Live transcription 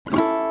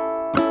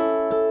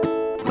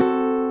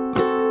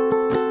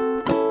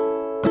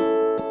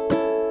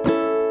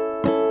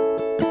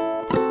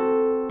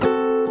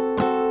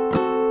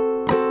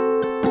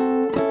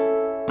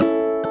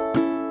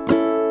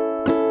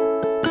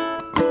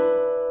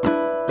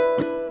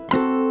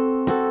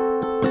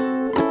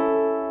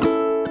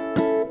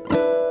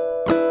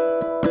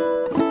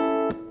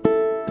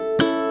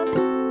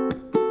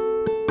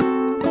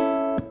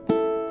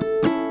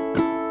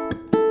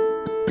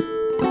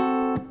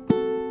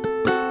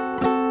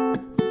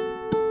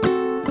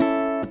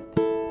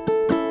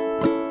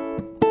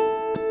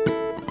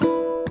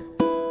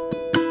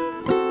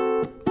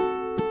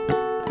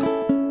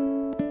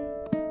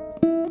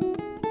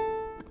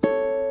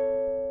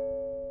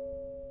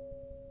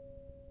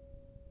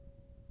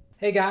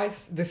Hey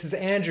guys, this is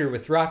Andrew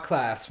with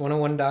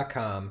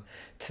rockclass101.com.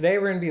 Today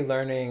we're going to be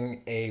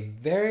learning a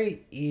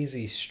very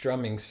easy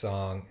strumming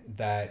song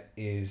that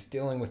is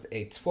dealing with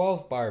a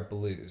 12-bar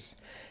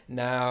blues.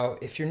 Now,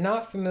 if you're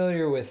not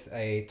familiar with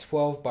a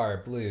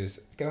 12-bar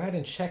blues, go ahead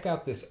and check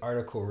out this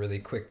article really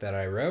quick that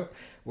I wrote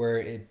where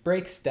it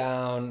breaks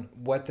down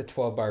what the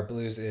 12-bar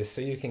blues is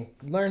so you can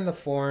learn the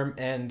form,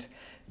 and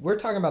we're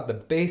talking about the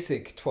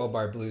basic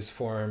 12-bar blues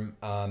form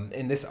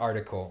in this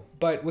article.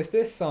 But with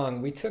this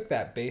song, we took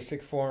that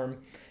basic form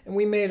and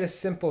we made a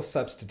simple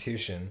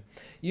substitution.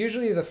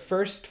 Usually the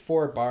first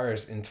 4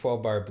 bars in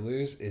 12-bar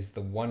blues is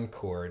the 1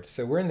 chord.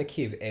 So we're in the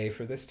key of A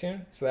for this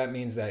tune. So that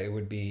means that it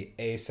would be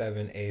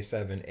A7,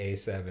 A7,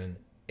 A7,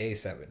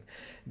 A7.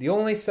 The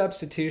only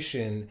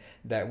substitution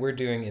that we're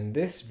doing in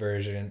this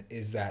version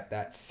is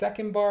that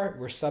second bar,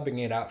 we're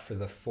subbing it out for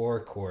the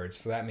 4 chords.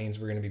 So that means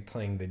we're going to be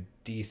playing the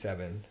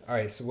D7. All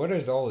right, so what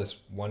is all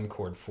this 1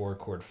 chord, 4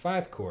 chord,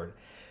 5 chord?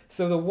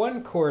 So the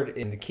 1 chord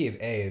in the key of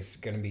A is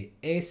going to be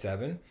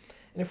A7. And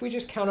if we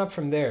just count up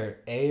from there,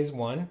 A is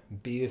 1,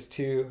 B is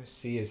 2,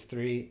 C is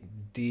 3,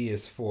 D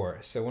is 4.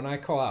 So when I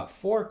call out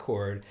 4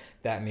 chord,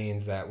 that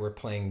means that we're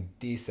playing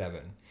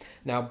D7.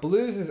 Now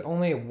blues is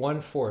only a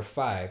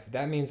 1-4-5.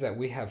 That means that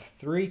we have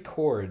 3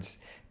 chords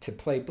to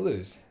play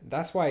blues.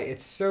 That's why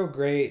it's so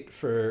great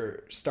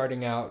for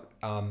starting out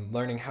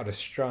learning how to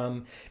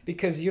strum,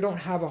 because you don't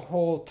have a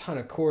whole ton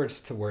of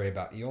chords to worry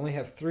about. You only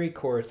have 3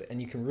 chords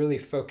and you can really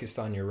focus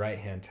on your right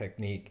hand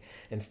technique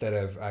instead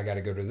of I got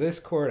to go to this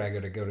chord, I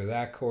got to go to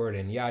that chord,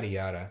 and yada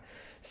yada.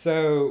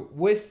 So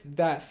with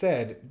that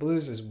said,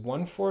 blues is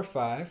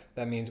 1-4-5.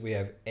 That means we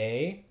have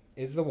A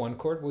is the 1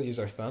 chord. We'll use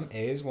our thumb.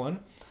 A is 1.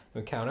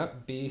 We count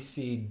up. B,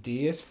 C,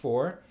 D is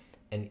 4,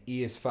 and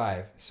E is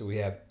 5. So we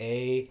have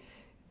A,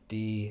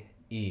 D,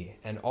 E.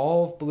 And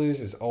all of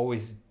blues is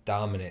always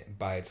dominant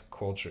by its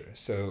culture.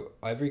 So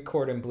every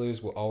chord in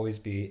blues will always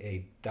be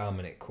a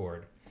dominant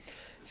chord.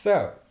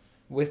 So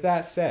with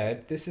that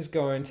said, this is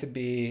going to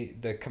be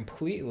the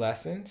complete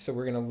lesson. So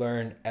we're going to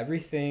learn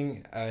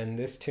everything in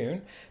this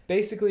tune.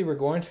 Basically, we're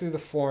going through the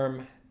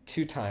form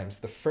 2 times.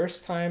 The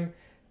first time,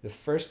 the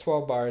first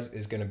 12 bars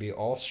is going to be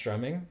all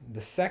strumming.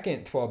 The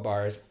second 12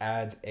 bars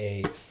adds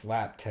a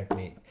slap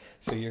technique.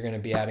 So you're going to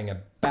be adding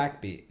a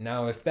backbeat.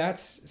 Now, if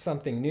that's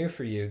something new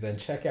for you, then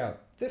check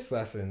out this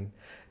lesson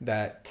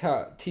that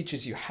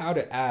teaches you how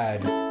to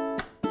add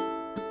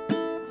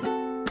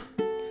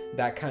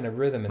that kind of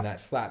rhythm and that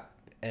slap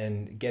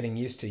and getting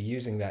used to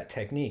using that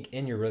technique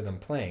in your rhythm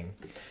playing.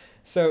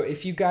 So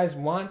if you guys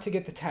want to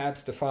get the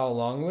tabs to follow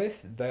along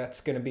with,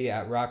 that's going to be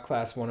at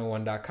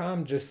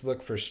rockclass101.com. Just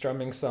look for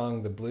Strumming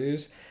Song, the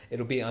Blues.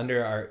 It'll be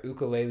under our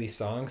Ukulele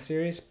song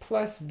series.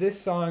 Plus, this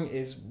song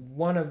is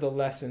one of the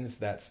lessons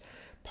that's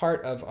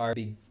part of our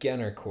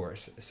beginner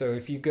course. So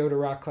if you go to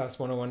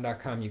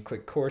rockclass101.com, you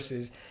click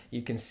courses,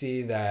 you can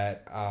see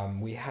that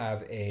we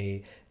have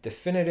a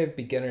definitive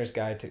beginner's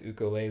guide to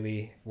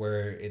ukulele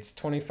where it's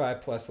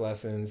 25 plus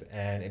lessons,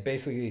 and it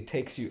basically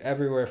takes you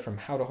everywhere from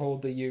how to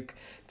hold the uke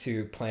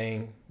to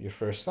playing your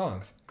first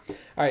songs. All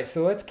right,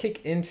 so let's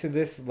kick into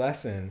this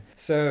lesson.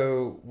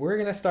 So we're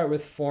gonna start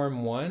with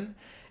form 1.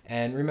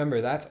 And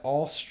remember, that's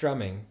all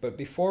strumming. But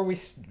before we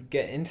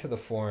get into the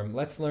form,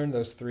 let's learn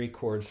those 3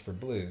 chords for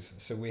blues.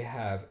 So we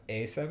have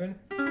A7,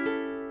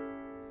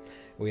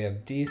 we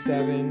have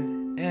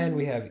D7, and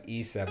we have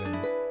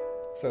E7.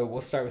 So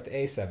we'll start with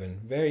A7.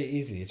 Very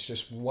easy. It's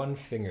just 1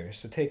 finger.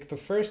 So take the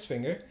first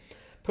finger,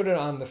 put it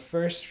on the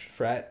first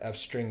fret of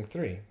string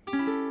 3.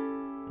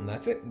 And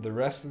that's it. The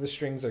rest of the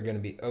strings are going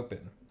to be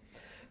open.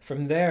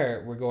 From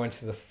there, we're going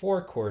to the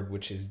 4 chord,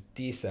 which is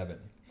D7.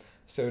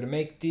 So to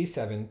make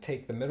D7,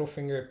 take the middle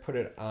finger, put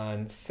it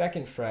on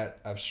 2nd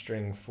fret of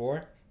string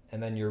 4,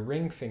 and then your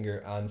ring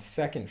finger on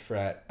 2nd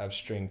fret of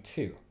string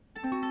 2.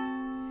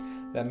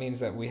 That means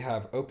that we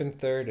have open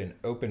 3rd and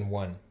open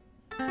 1.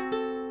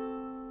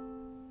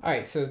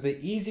 Alright, so the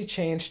easy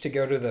change to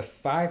go to the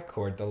 5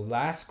 chord, the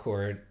last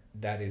chord,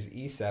 that is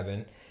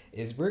E7,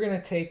 is we're going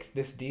to take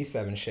this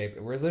D7 shape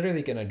and we're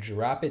literally going to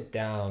drop it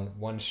down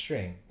 1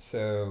 string.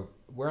 So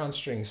we're on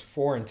strings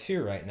 4 and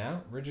 2 right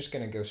now. We're just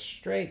going to go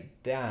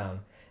straight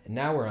down, and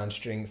now we're on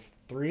strings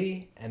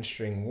 3 and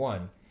string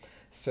 1.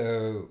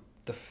 So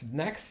the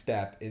next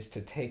step is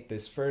to take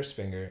this first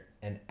finger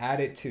and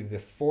add it to the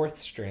 4th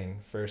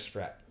string, 1st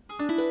fret.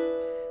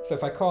 So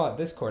if I call out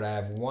this chord, I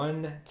have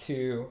 1,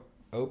 2,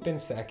 open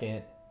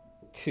 2nd,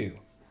 2,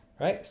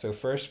 right? So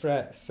 1st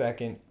fret,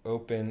 2nd,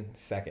 open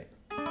 2nd.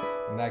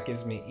 And that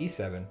gives me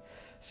E7.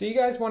 So you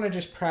guys want to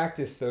just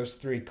practice those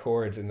 3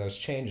 chords and those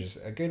changes.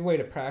 A good way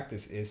to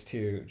practice is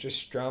to just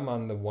strum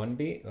on the 1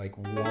 beat, like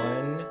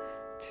 1,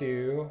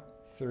 2,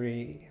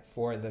 3,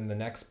 4, then the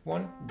next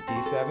one,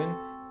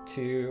 D7,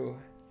 2,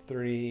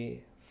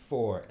 3,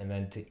 4, and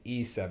then to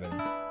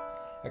E7.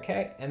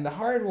 Okay, and the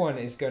hard one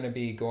is going to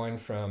be going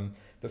from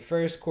the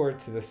 1st chord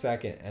to the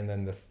 2nd and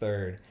then the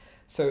 3rd.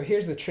 So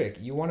here's the trick.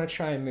 You want to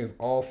try and move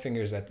all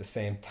fingers at the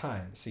same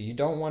time. So you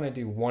don't want to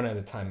do 1 at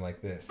a time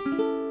like this.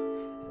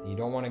 You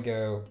don't want to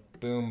go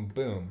boom,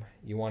 boom.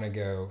 You want to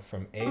go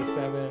from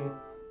A7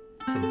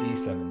 to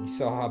D7. You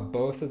saw how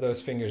both of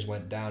those fingers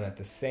went down at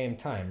the same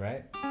time,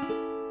 right?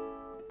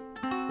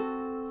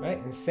 Right?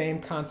 And same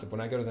concept.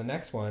 When I go to the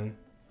next one,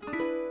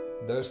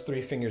 those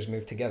three fingers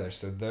move together.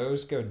 So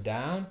those go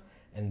down,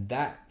 and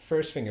that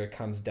first finger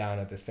comes down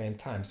at the same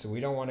time. So we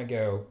don't want to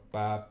go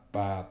ba,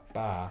 ba,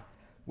 ba.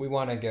 We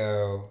want to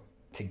go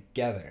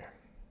together,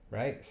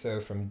 right?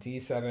 So from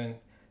D7,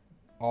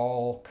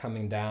 all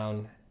coming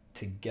down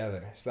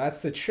together. So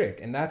that's the trick.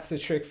 And that's the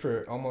trick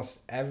for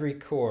almost every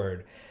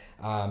chord.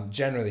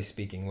 Generally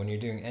speaking, when you're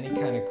doing any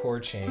kind of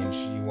chord change,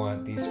 you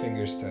want these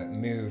fingers to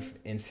move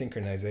in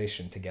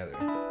synchronization together.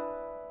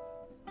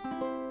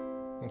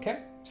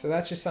 Okay, so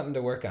that's just something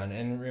to work on.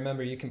 And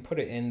remember, you can put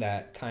it in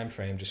that time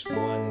frame, just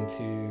 1,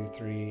 2,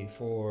 3,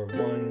 4,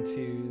 1,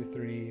 2,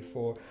 3,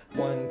 4,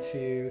 1,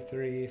 2,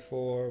 3,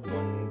 4,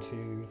 1,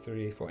 2,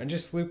 3, 4, and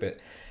just loop it.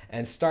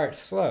 And start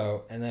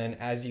slow, and then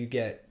as you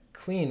get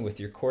clean with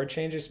your chord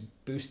changes,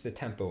 boost the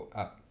tempo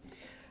up.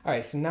 All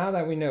right, so now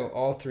that we know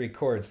all three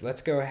chords,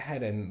 let's go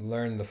ahead and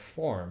learn the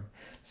form.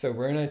 So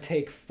we're going to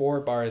take 4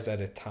 bars at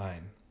a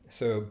time.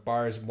 So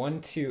bars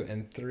 1, 2,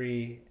 and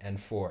 3, and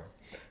 4.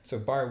 So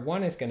bar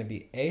 1 is going to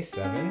be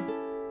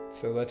A7.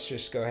 So let's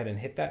just go ahead and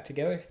hit that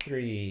together.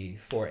 3,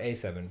 4,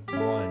 A7.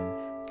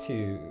 1,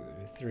 2,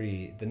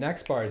 3. The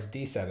next bar is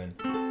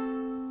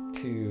D7.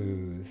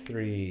 2,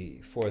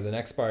 3, 4. The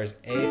next bar is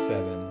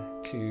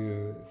A7.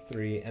 2,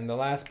 3. And the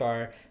last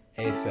bar,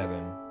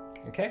 A7.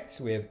 Okay,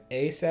 so we have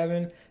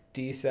A7,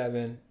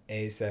 D7,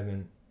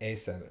 A7,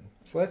 A7.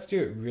 So let's do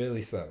it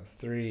really slow.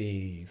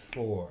 3,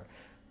 4,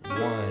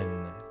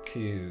 1,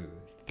 2,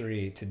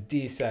 3 to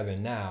D7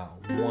 now.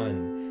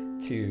 1,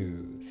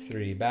 2,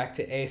 3. Back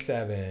to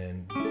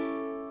A7.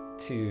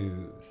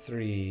 2,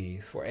 3,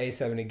 4.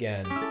 A7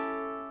 again.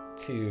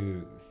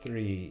 2,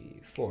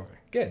 3, 4.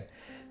 Good.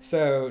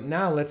 So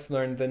now let's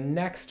learn the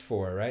next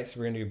 4, right? So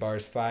we're going to do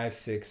bars 5,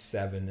 6,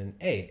 7, and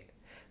 8.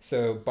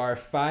 So bar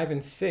 5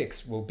 and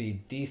 6 will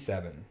be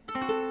D7.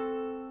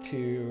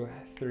 2,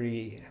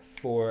 3,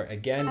 4.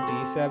 Again,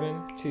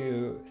 D7.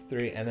 2,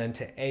 3. And then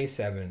to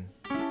A7.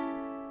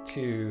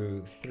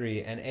 2,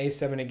 3. And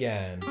A7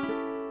 again.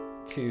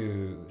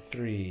 2,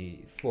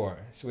 3, 4.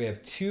 So we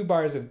have 2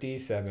 bars of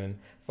D7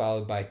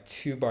 followed by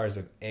 2 bars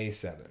of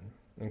A7.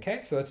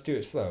 Okay, so let's do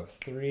it slow.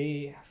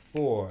 3,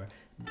 4.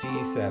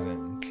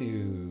 D7.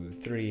 2,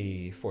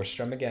 3, 4.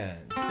 Strum again.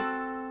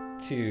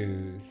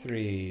 2,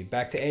 3,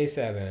 back to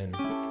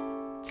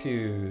A7,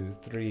 2,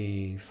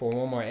 3, 4,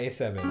 one more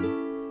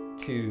A7,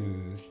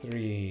 2,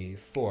 3,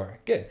 4.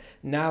 Good.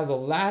 Now the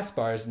last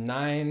bars,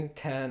 9,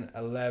 10,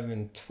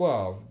 11,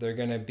 12, they're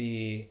going to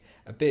be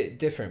a bit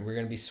different. We're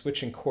going to be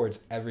switching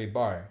chords every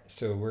bar.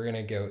 So we're going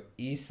to go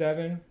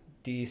E7,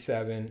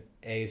 D7,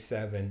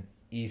 A7,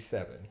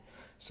 E7.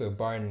 So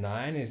bar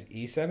 9 is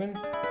E7,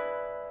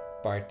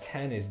 bar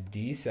 10 is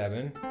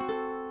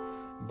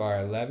D7, bar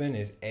 11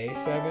 is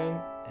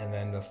A7, and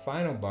then the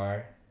final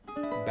bar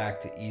back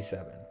to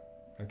E7.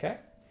 Okay?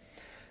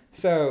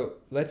 So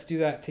let's do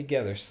that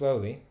together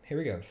slowly. Here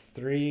we go.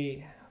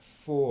 3,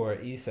 4,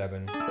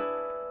 E7.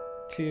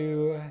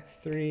 2,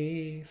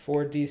 3,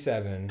 4,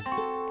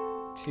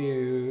 D7.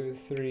 2,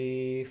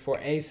 3, 4,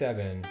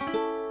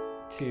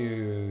 A7.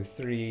 2,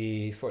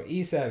 3, 4,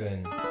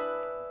 E7.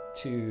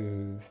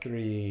 2,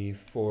 3,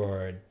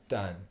 4,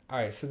 done. All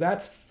right, so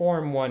that's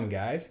form 1,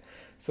 guys.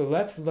 So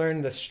let's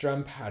learn the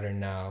strum pattern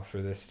now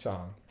for this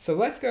song. So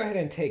let's go ahead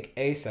and take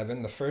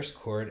A7, the first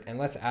chord, and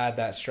let's add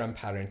that strum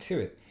pattern to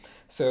it.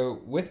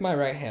 So with my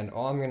right hand,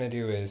 all I'm going to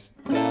do is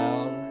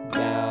down,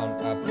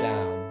 down, up,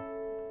 down.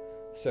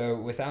 So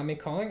without me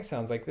calling, it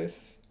sounds like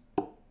this.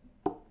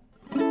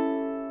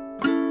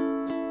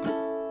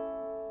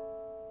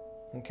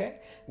 Okay,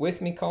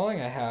 with me calling,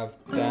 I have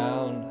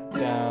down,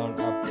 down,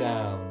 up,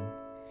 down.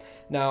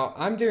 Now,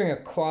 I'm doing a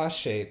cross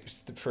shape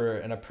for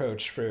an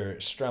approach for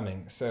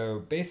strumming. So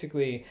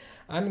basically,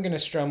 I'm going to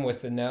strum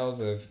with the nails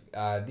of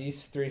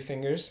these 3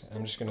 fingers.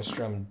 I'm just going to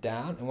strum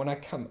down. And when I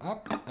come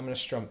up, I'm going to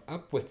strum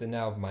up with the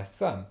nail of my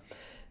thumb.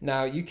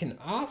 Now, you can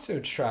also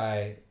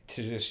try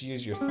to just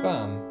use your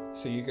thumb.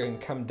 So you can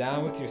come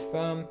down with your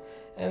thumb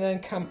and then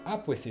come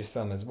up with your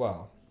thumb as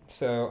well.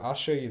 So I'll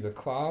show you the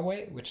claw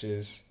way, which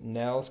is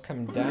nails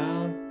come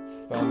down,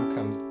 thumb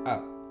comes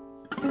up.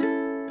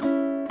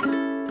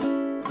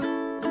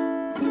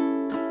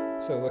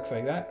 So it looks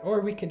like that, or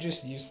we could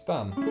just use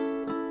thumb.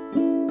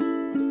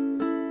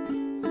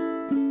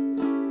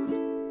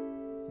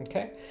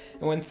 Okay,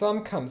 and when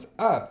thumb comes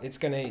up, it's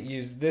going to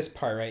use this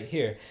part right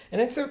here. And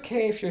it's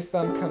okay if your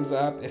thumb comes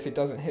up if it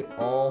doesn't hit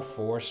all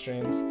 4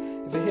 strings.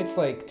 If it hits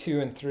like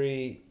 2 and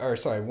 3, or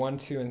sorry, 1,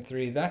 2, and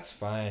 3, that's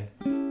fine.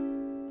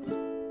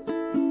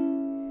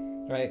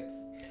 Right?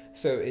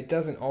 So it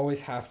doesn't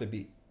always have to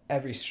be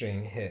every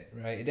string hit,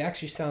 right? It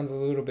actually sounds a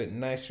little bit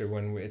nicer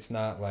when it's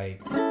not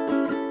like,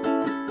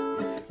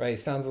 right? It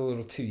sounds a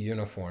little too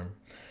uniform.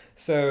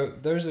 So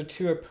those are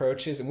 2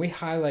 approaches, and we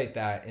highlight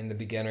that in the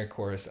beginner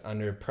course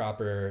under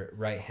proper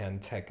right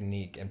hand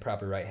technique and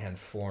proper right hand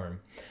form.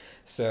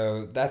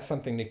 So that's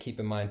something to keep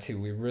in mind too.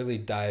 We really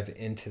dive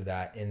into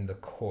that in the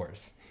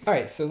course. All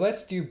right, so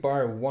let's do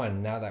bar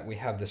 1 now that we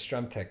have the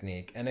strum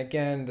technique. And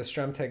again, the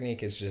strum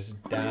technique is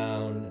just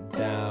down,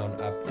 down,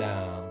 up,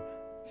 down.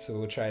 So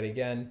we'll try it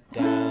again.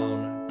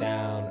 Down,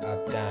 down,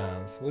 up,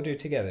 down. So we'll do it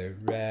together.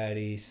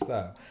 Ready,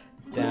 slow.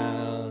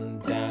 Down,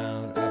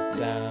 down, up,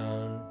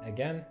 down.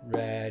 Again,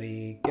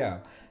 ready, go.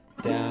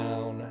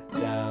 Down,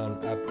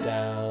 down, up,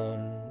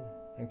 down.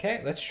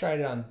 Okay, let's try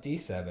it on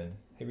D7.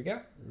 Here we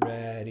go.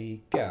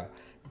 Ready, go.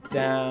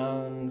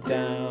 Down,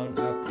 down,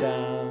 up,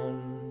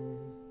 down.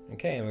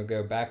 Okay, and we'll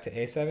go back to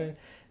A7.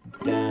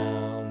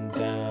 Down,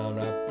 down,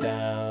 up,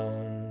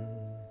 down.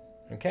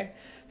 Okay,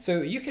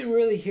 so you can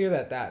really hear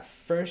that that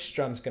first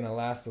strum's going to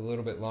last a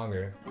little bit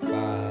longer.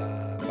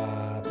 Ba,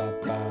 ba, ba,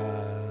 ba.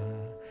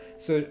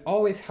 So it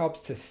always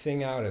helps to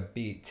sing out a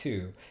beat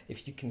too.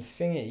 If you can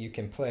sing it, you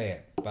can play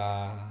it.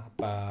 Ba,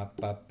 ba,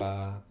 ba,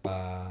 ba,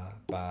 ba,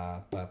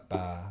 ba, ba,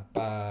 ba,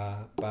 ba,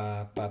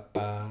 ba, ba,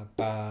 ba,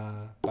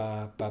 ba,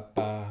 ba, ba,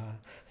 ba.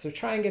 So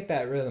try and get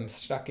that rhythm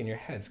stuck in your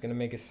head. It's going to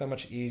make it so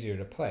much easier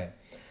to play.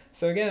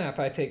 So again, if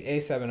I take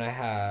A7, I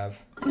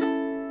have,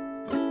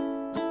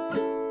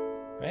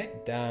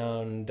 right?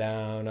 Down,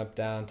 down, up,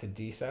 down to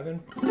D7.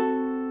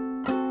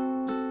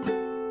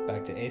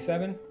 Back to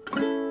A7.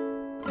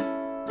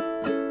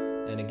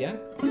 And again.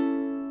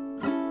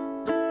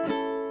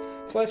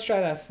 So let's try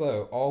that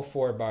slow, all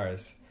 4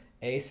 bars.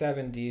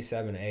 A7,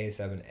 D7,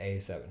 A7,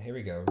 A7. Here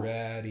we go.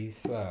 Ready,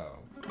 slow.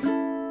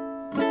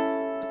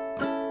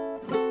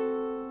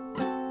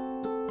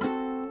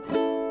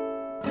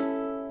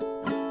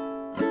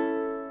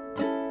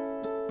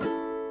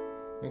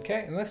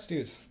 Okay, and let's do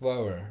it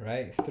slower,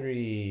 right?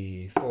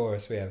 3, 4.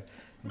 So we have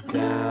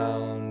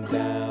down,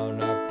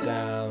 down, up,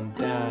 down,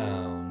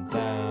 down,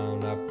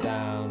 down, up,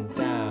 down,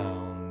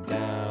 down,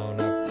 down,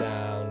 up,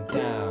 down,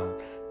 down,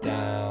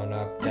 down,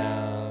 up,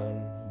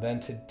 down. Then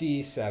to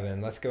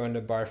D7. Let's go into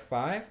bar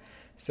 5.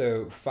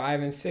 So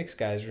 5 and 6,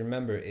 guys,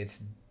 remember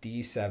it's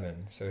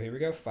D7. So here we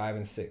go, 5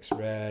 and 6.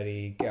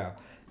 Ready, go.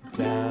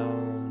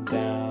 Down,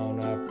 down,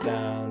 up,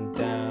 down,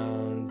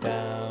 down,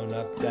 down,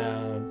 up,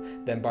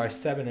 down. Then bar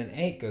 7 and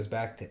 8 goes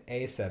back to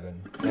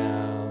A7.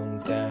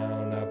 Down,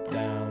 down, up,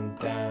 down,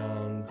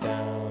 down,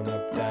 down,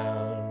 up,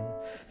 down.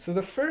 So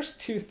the first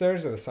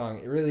 2/3 of the song,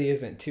 it really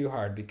isn't too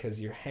hard because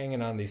you're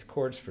hanging on these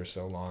chords for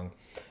so long.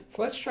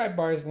 So let's try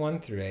bars 1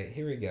 through 8.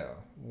 Here we go.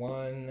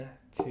 1,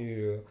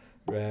 2,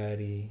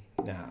 ready,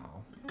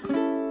 now.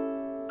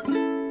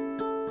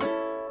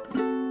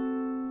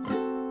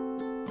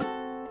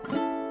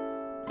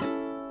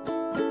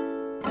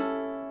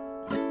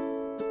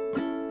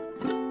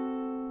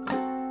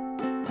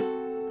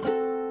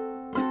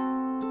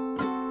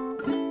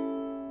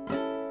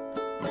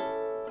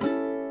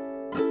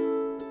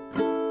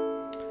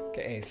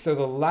 Okay, so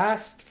the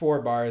last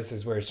 4 bars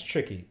is where it's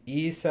tricky.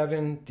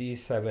 E7,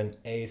 D7,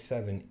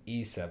 A7,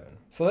 E7.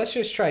 So let's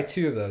just try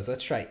 2 of those.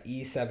 Let's try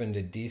E7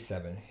 to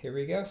D7. Here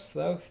we go,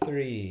 slow.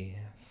 3,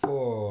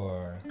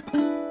 4.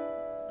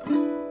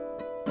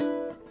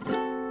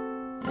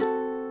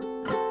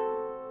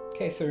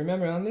 Okay, so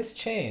remember on this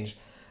change,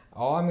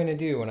 all I'm going to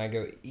do when I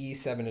go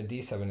E7 to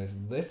D7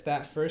 is lift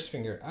that first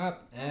finger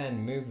up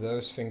and move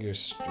those fingers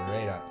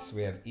straight up. So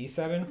we have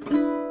E7,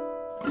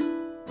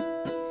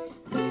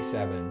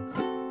 E7,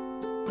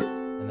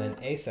 and then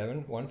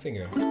A7, 1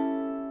 finger.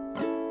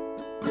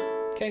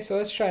 Okay, so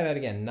let's try that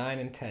again. 9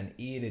 and 10,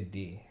 E to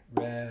D.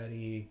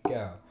 Ready,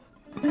 go.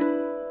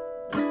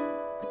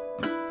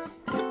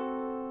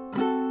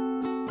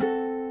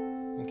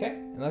 Okay,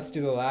 and let's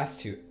do the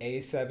last 2.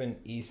 A7,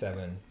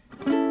 E7.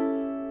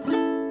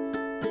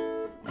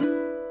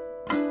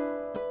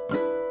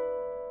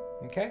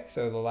 Okay,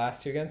 so the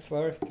last 2 again,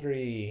 slower.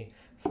 3,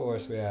 4,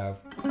 so we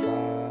have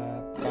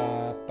ba,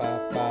 ba,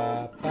 ba,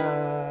 ba,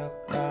 ba,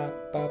 ba,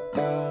 ba,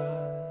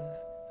 ba.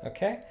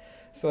 Okay,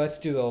 so let's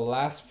do the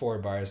last 4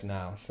 bars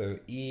now. So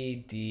E,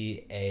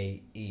 D,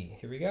 A, E.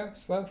 Here we go,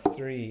 slow.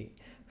 3,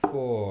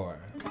 4.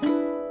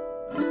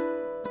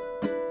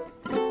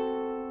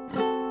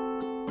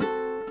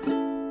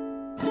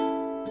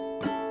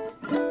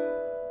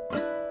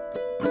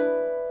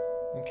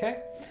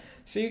 Okay,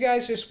 so you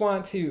guys just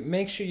want to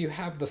make sure you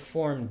have the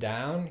form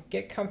down,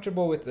 get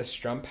comfortable with the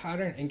strum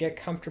pattern, and get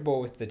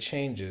comfortable with the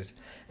changes,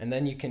 and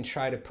then you can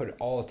try to put it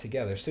all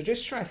together. So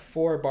just try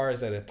 4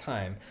 bars at a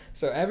time.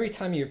 So every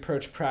time you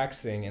approach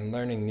practicing and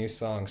learning new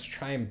songs,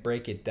 try and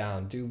break it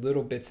down. Do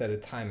little bits at a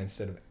time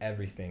instead of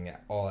everything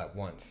all at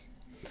once.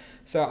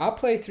 So I'll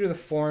play through the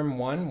form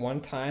 1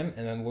 one time,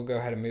 and then we'll go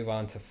ahead and move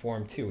on to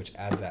form 2, which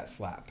adds that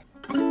slap.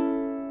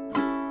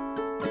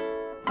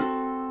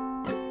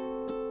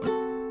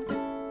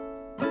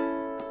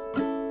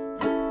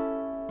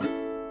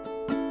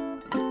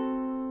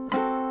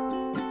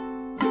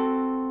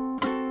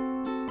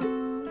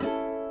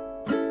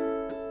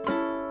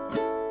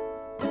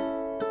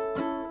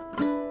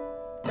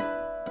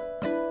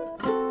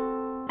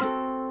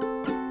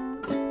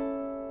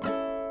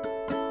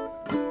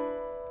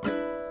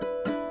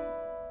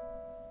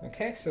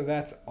 Okay, so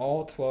that's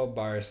all 12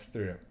 bars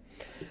through.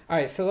 All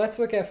right, so let's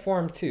look at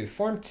form 2.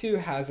 Form 2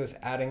 has us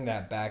adding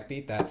that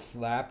backbeat, that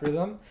slap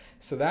rhythm.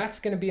 So that's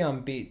going to be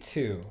on beat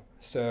 2.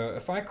 So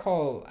if I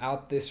call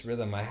out this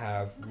rhythm, I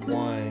have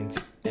 1,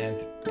 2,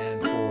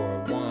 and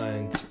 4,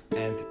 1, 2,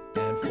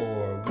 and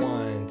 4,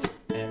 1, 2,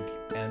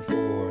 and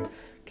 4.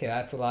 Okay,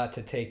 that's a lot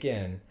to take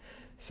in.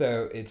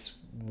 So it's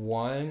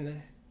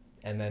 1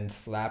 and then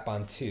slap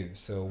on 2.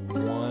 So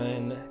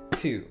 1,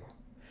 2.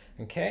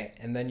 Okay,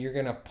 and then you're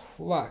gonna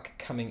pluck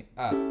coming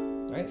up.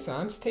 Right, so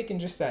I'm taking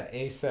just that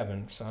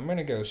A7. So I'm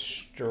gonna go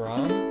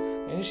strum,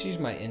 and just use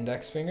my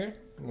index finger.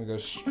 I'm gonna go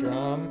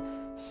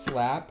strum,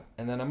 slap,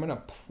 and then I'm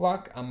gonna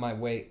pluck on my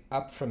way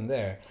up from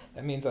there.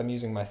 That means I'm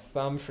using my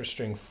thumb for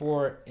string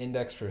 4,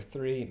 index for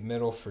 3,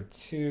 middle for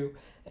 2,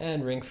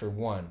 and ring for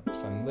 1.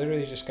 So I'm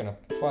literally just gonna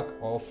pluck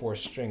all 4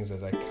 strings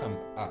as I come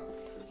up.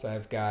 So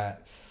I've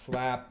got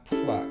slap,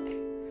 pluck.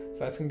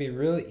 So that's going to be a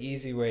really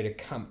easy way to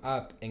come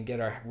up and get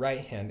our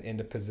right hand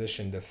into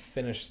position to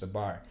finish the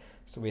bar.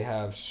 So we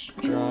have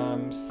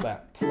strum,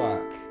 slap,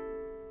 pluck.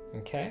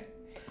 Okay?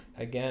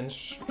 Again,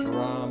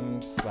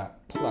 strum, slap,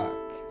 pluck.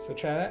 So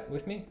try that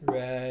with me.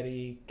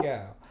 Ready,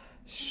 go.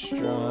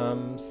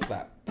 Strum,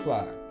 slap,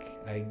 pluck.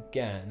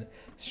 Again.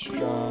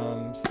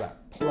 Strum, slap,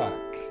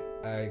 pluck.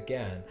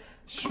 Again.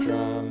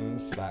 Strum,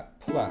 slap,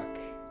 pluck.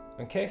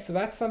 Okay, so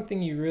that's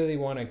something you really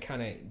want to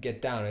kind of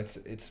get down.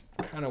 It's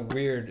kind of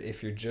weird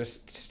if you're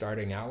just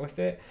starting out with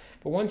it,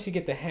 but once you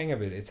get the hang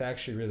of it, it's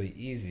actually really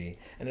easy,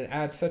 and it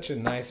adds such a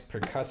nice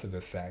percussive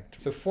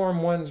effect. So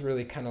form 1 is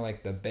really kind of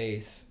like the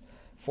bass.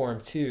 Form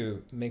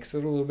 2 makes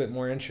it a little bit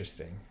more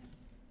interesting.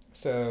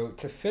 So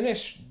to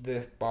finish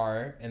the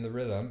bar and the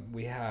rhythm,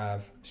 we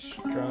have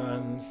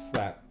strum,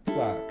 slap,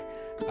 pluck,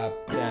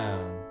 up,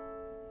 down.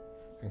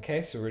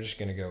 Okay, so we're just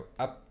going to go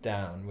up,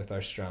 down with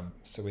our strum.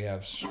 So we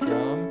have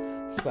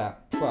strum,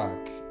 slap, pluck,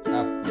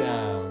 up,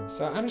 down.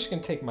 So I'm just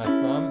going to take my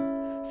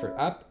thumb for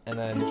up and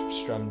then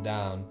strum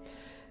down.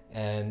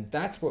 And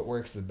that's what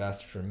works the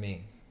best for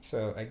me.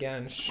 So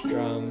again,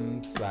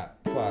 strum,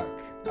 slap, pluck,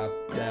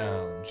 up,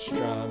 down.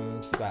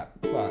 Strum,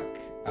 slap, pluck,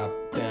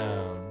 up,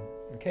 down.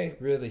 Okay,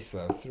 really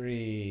slow.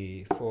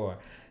 3, 4.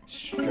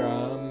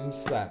 Strum,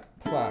 slap,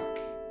 pluck,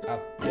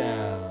 up,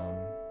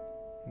 down.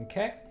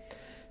 Okay?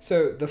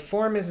 So the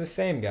form is the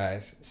same,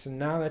 guys. So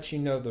now that you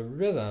know the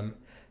rhythm,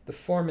 the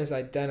form is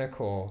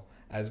identical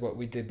as what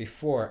we did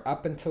before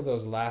up until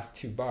those last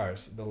 2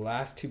 bars. The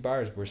last 2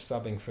 bars we're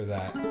subbing for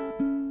that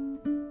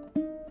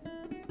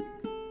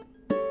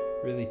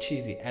really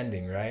cheesy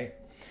ending, right?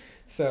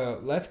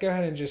 So let's go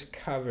ahead and just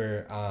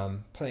cover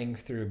playing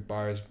through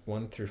bars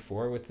 1 through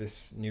 4 with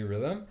this new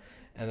rhythm.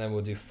 And then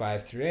we'll do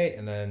 5 through 8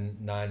 and then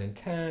 9 and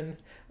 10.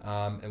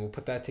 And we'll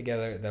put that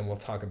together. Then we'll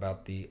talk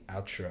about the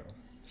outro.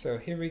 So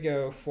here we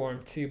go, form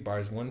 2,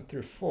 bars 1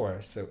 through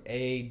 4. So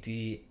A,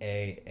 D,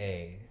 A,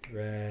 A.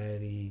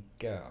 Ready,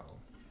 go.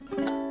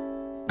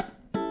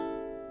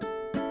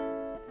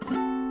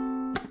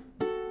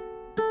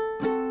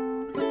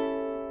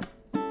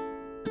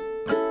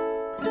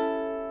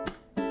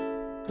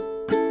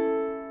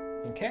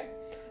 Okay,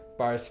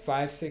 bars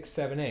 5, 6,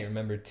 7, 8.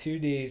 Remember, 2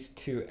 Ds,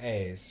 2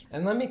 As.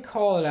 And let me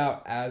call it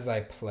out as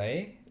I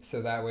play,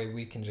 so that way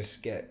we can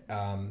just get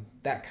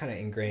that kind of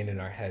ingrained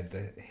in our head,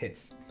 the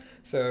hits.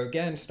 So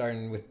again,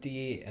 starting with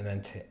D and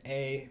then to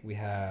A, we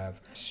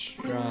have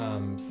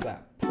strum,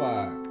 slap,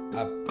 pluck,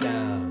 up,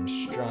 down,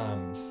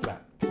 strum,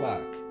 slap,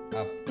 pluck,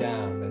 up,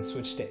 down. Then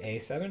switch to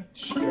A7,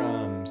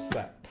 strum,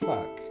 slap,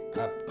 pluck,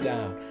 up,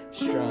 down,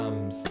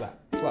 strum, slap,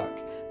 pluck,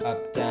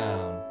 up,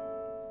 down.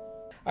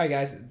 All right,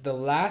 guys, the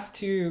last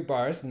 2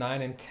 bars,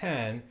 9 and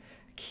 10,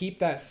 keep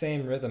that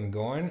same rhythm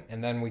going,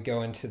 and then we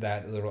go into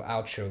that little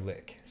outro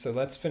lick. So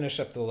let's finish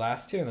up the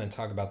last 2 and then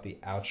talk about the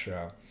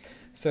outro.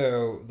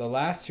 So the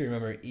last 2,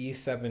 remember,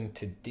 E7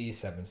 to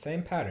D7,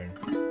 same pattern.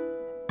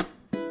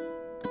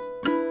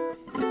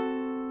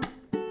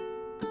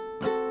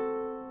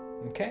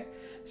 Okay,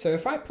 so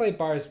if I play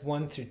bars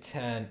 1 through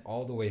 10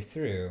 all the way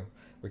through,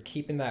 we're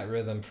keeping that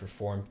rhythm for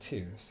form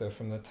 2. So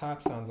from the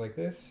top sounds like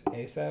this,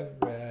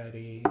 A7,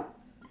 ready.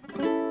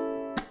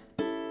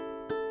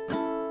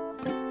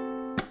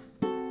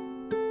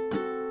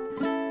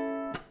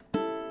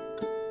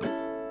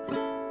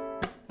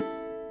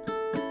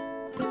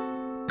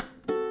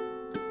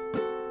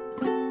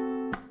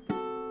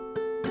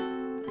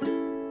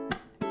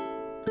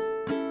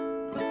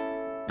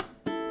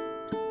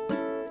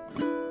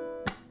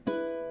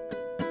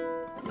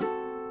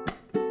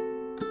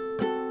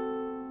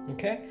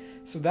 Okay,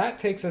 so that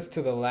takes us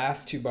to the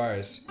last 2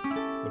 bars,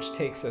 which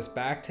takes us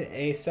back to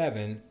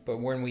A7,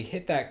 but when we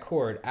hit that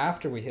chord,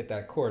 after we hit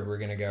that chord, we're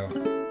gonna go.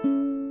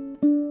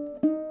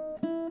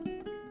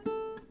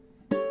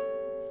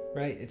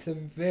 Right, it's a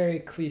very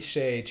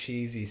cliche,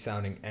 cheesy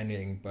sounding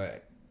ending,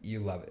 but you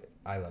love it,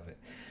 I love it.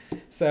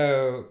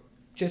 So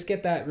just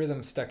get that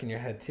rhythm stuck in your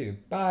head too.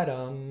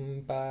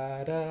 Ba-dum,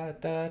 ba-da,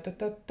 da, da,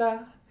 da, da.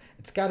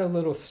 It's got a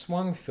little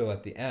swung fill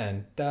at the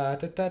end. Da,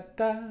 da, da,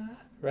 da.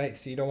 Right,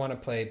 so you don't want to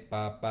play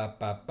ba, ba,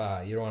 ba,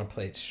 ba. You don't want to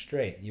play it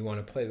straight. You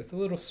want to play it with a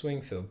little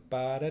swing fill.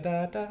 Ba, da,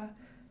 da, da.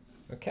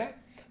 Okay,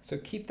 so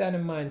keep that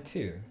in mind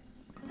too.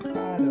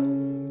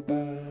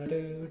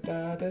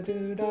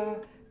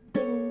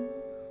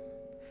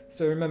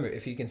 So remember,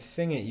 if you can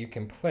sing it, you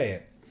can play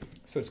it.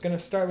 So it's going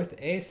to start with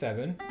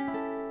A7.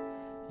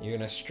 You're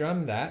going to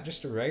strum that,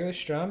 just a regular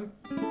strum,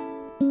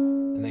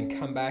 and then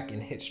come back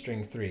and hit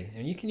string 3.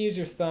 And you can use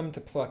your thumb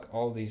to pluck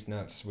all these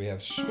notes. We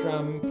have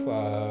strum,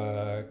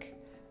 pluck,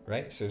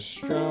 right? So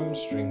strum,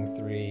 string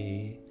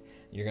 3.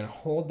 You're going to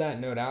hold that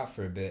note out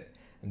for a bit,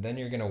 and then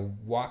you're going to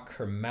walk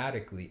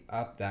chromatically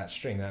up that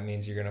string. That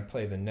means you're going to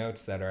play the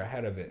notes that are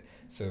ahead of it.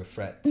 So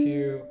fret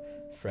 2,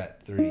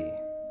 fret 3.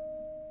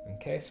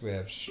 Okay, so we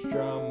have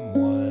strum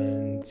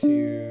 1,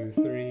 2,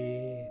 3.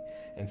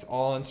 And it's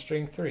all on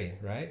string 3,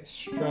 right?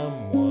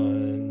 Strum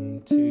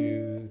 1,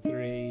 2,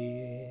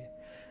 3.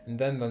 And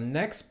then the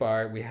next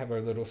bar, we have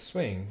our little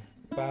swing.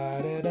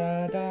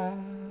 Ba-da-da-da.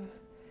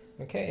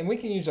 Okay, and we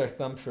can use our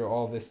thumb for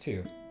all this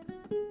too.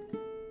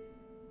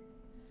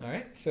 All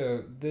right,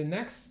 so the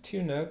next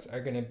two notes are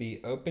going to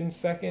be open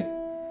second,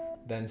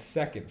 then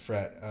second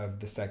fret of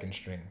the second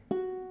string.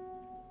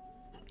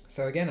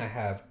 So again, I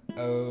have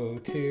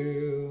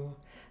O2,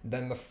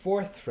 then the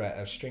fourth fret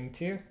of string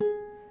 2,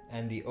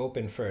 and the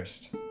open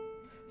first.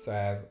 So I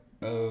have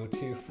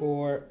O2,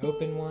 4,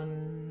 open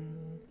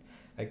 1.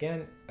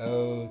 Again,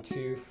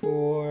 O2,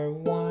 4,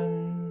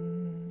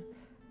 1.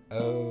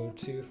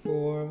 O2,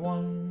 4,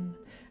 1.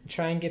 And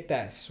try and get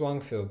that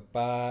swung feel.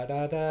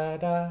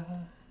 Ba-da-da-da.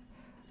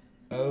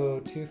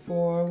 O2,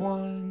 4,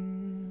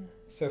 1.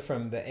 So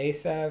from the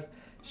A7,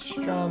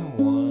 strum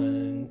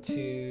 1,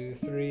 2,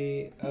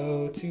 3,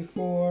 O2,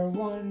 4,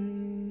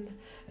 1.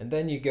 And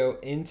then you go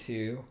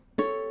into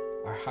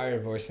our higher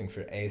voicing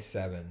for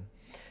A7.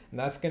 And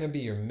that's going to be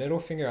your middle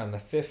finger on the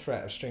 5th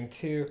fret of string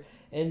 2,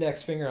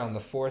 index finger on the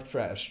 4th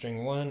fret of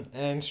string 1,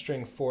 and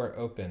string 4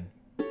 open.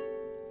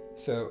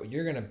 So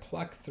you're going to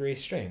pluck 3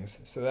 strings.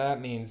 So that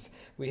means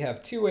we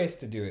have 2 ways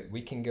to do it.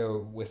 We can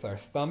go with our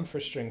thumb for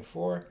string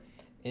 4,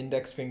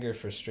 index finger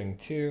for string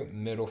 2,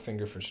 middle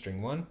finger for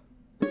string 1.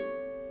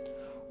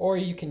 Or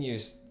you can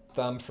use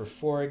thumb for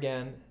 4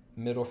 again,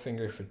 middle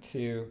finger for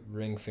 2,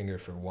 ring finger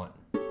for 1.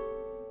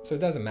 So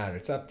it doesn't matter,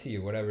 it's up to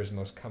you, whatever is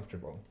most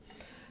comfortable.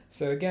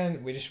 So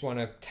again, we just want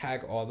to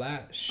tag all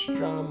that.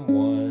 Strum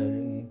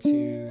 1,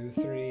 2,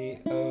 3,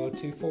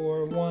 O2,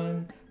 4,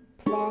 1,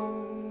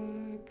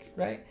 pluck,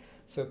 right?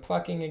 So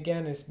plucking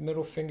again is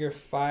middle finger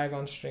 5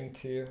 on string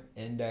 2,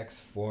 index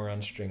 4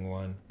 on string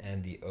 1,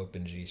 and the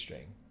open G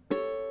string.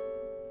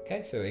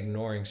 Okay, so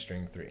ignoring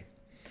string 3.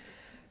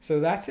 So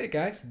that's it,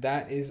 guys.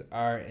 That is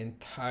our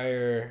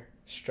entire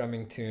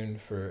strumming tune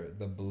for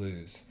the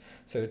blues.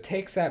 So it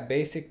takes that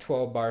basic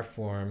 12-bar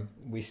form.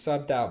 We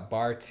subbed out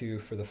bar 2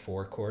 for the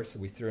 4 chord, so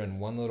we threw in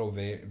one little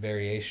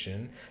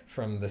variation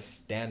from the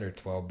standard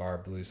 12-bar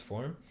blues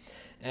form.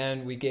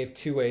 And we gave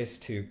 2 ways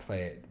to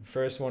play it.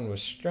 First one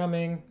was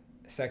strumming.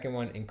 Second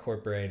one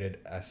incorporated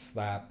a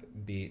slap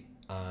beat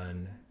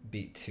on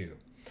beat 2.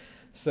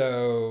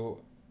 So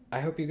I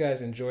hope you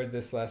guys enjoyed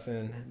this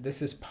lesson.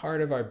 This is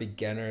part of our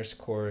beginners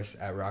course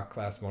at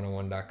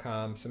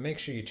rockclass101.com. So make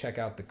sure you check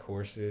out the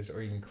courses,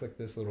 or you can click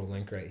this little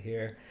link right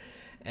here.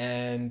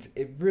 And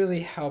it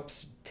really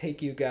helps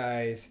take you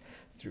guys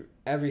through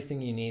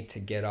everything you need to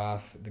get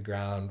off the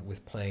ground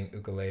with playing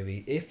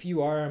ukulele. If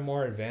you are a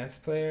more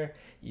advanced player,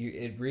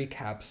 it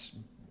recaps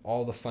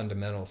all the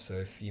fundamentals. So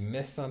if you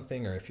miss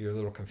something, or if you're a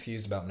little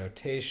confused about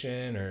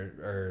notation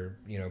or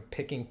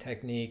picking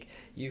technique,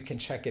 you can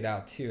check it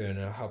out too, and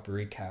it'll help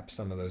recap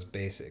some of those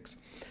basics.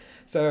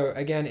 So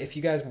again, if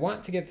you guys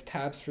want to get the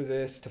tabs for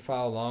this to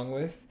follow along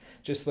with,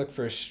 just look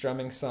for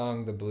Strumming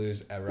Song the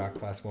Blues at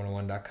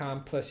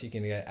rockclass101.com. Plus you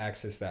can get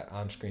access to that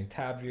on-screen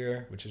tab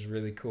viewer, which is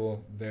really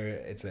cool.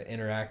 It's an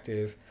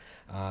interactive,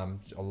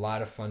 a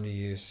lot of fun to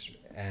use,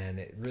 and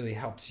it really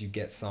helps you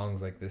get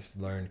songs like this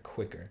learned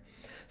quicker.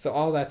 So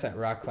all that's at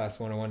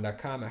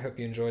rockclass101.com. I hope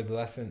you enjoyed the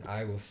lesson.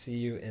 I will see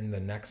you in the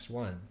next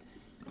one.